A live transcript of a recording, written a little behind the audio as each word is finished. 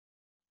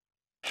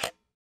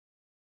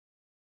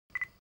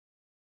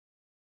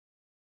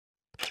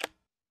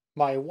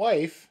My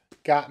wife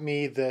got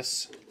me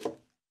this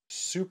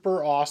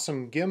super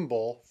awesome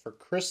gimbal for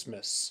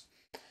Christmas.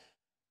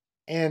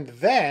 And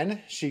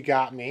then she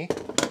got me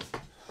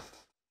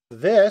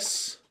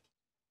this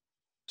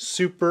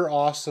super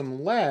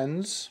awesome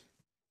lens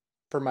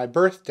for my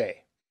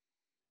birthday.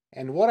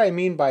 And what I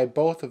mean by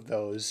both of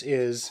those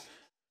is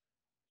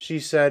she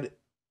said,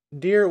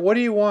 "Dear, what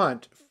do you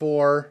want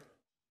for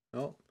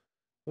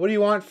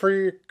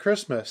your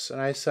Christmas?" And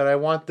I said, "I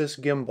want this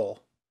gimbal."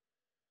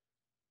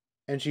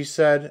 And she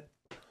said,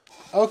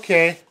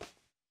 "Okay,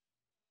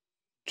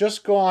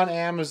 just go on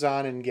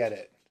Amazon and get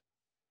it."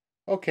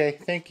 Okay,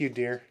 thank you,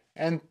 dear.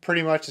 And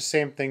pretty much the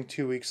same thing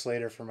 2 weeks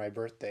later for my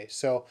birthday.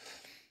 So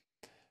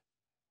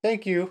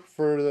thank you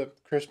for the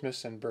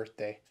Christmas and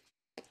birthday.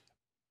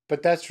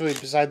 But that's really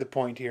beside the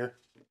point here.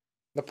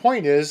 The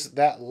point is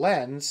that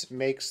lens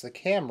makes the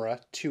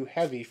camera too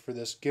heavy for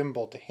this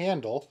gimbal to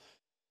handle.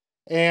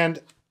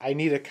 And I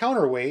need a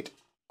counterweight,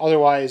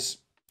 otherwise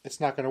it's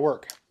not going to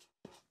work.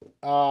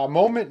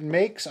 Moment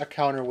makes a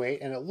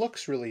counterweight and it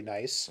looks really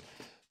nice.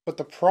 But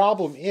the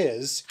problem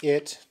is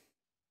it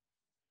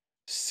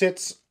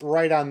sits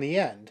right on the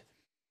end.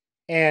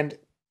 And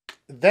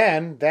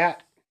then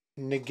that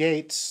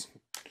negates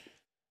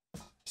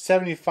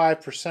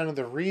 75% of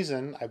the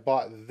reason I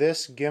bought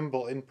this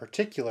gimbal in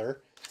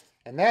particular,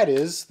 and that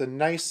is the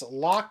nice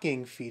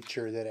locking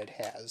feature that it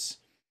has.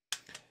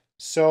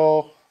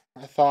 So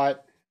I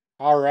thought,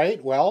 all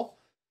right, well,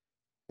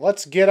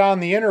 let's get on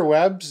the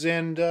interwebs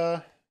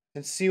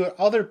and see what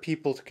other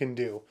people can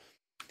do.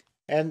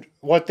 And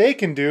what they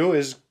can do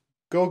is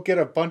go get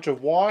a bunch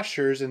of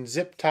washers and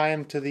zip tie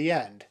them to the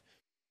end.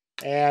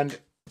 And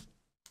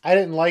I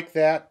didn't like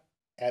that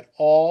at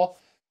all.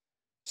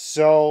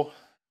 So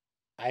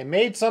I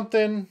made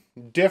something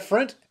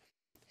different.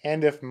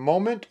 And if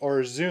Moment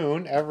or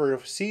Zhiyun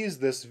ever sees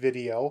this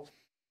video,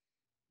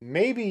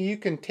 maybe you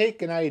can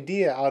take an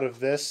idea out of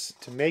this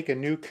to make a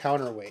new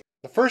counterweight.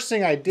 The first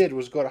thing I did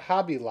was go to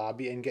Hobby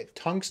Lobby and get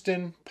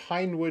tungsten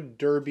Pinewood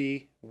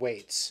Derby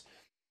weights.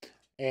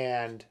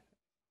 And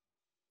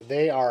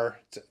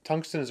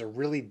tungsten is a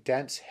really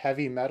dense,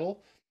 heavy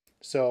metal.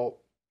 So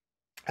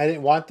I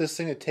didn't want this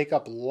thing to take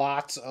up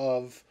lots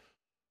of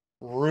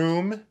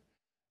room.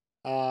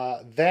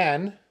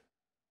 Then,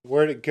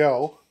 where'd it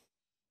go?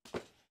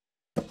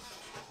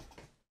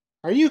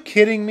 Are you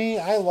kidding me?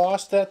 I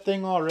lost that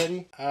thing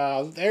already.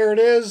 There it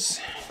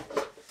is.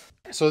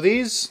 So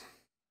these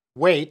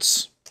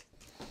weights,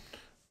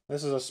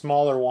 this is a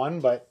smaller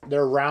one, but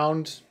they're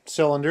round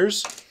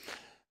cylinders.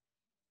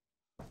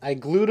 I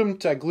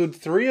glued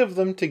 3 of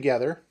them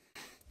together,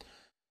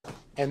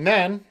 and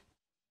then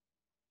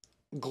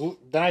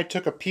I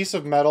took a piece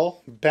of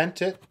metal, bent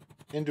it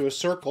into a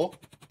circle,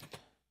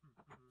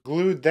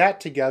 glued that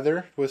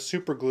together with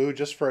super glue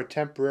just for a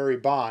temporary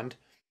bond.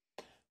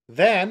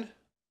 Then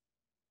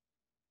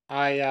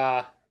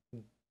I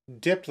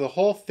dipped the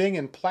whole thing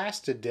in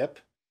plasti-dip,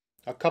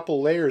 a couple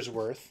layers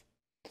worth.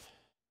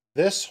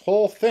 This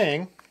whole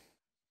thing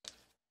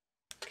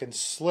can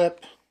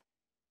slip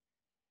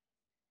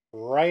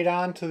right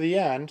onto the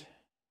end.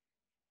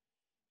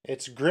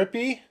 It's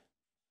grippy,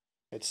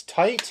 it's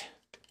tight,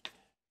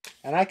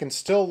 and I can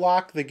still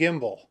lock the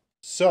gimbal.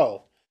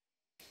 So,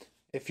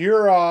 if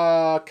you're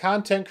a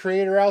content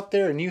creator out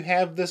there and you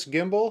have this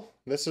gimbal,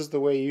 this is the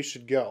way you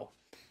should go.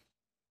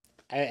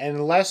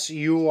 Unless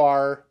you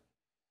are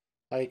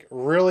like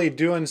really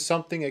doing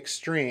something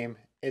extreme,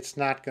 it's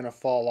not going to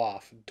fall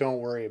off. Don't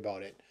worry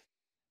about it.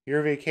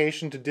 Your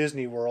vacation to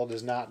Disney World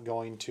is not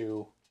going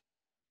to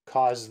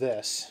cause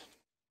this.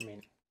 I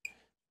mean, it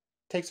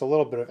takes a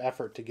little bit of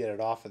effort to get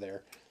it off of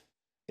there.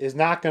 Is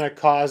not going to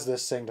cause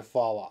this thing to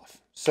fall off.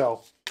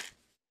 So,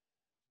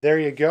 there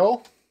you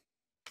go.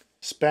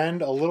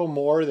 Spend a little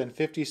more than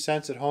 50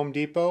 cents at Home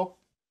Depot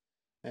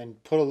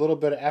and put a little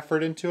bit of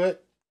effort into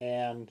it,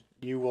 and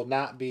you will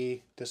not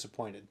be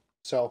disappointed.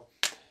 So,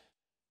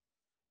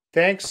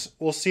 thanks.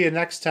 We'll see you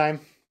next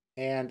time.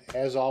 And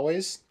as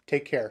always,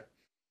 take care.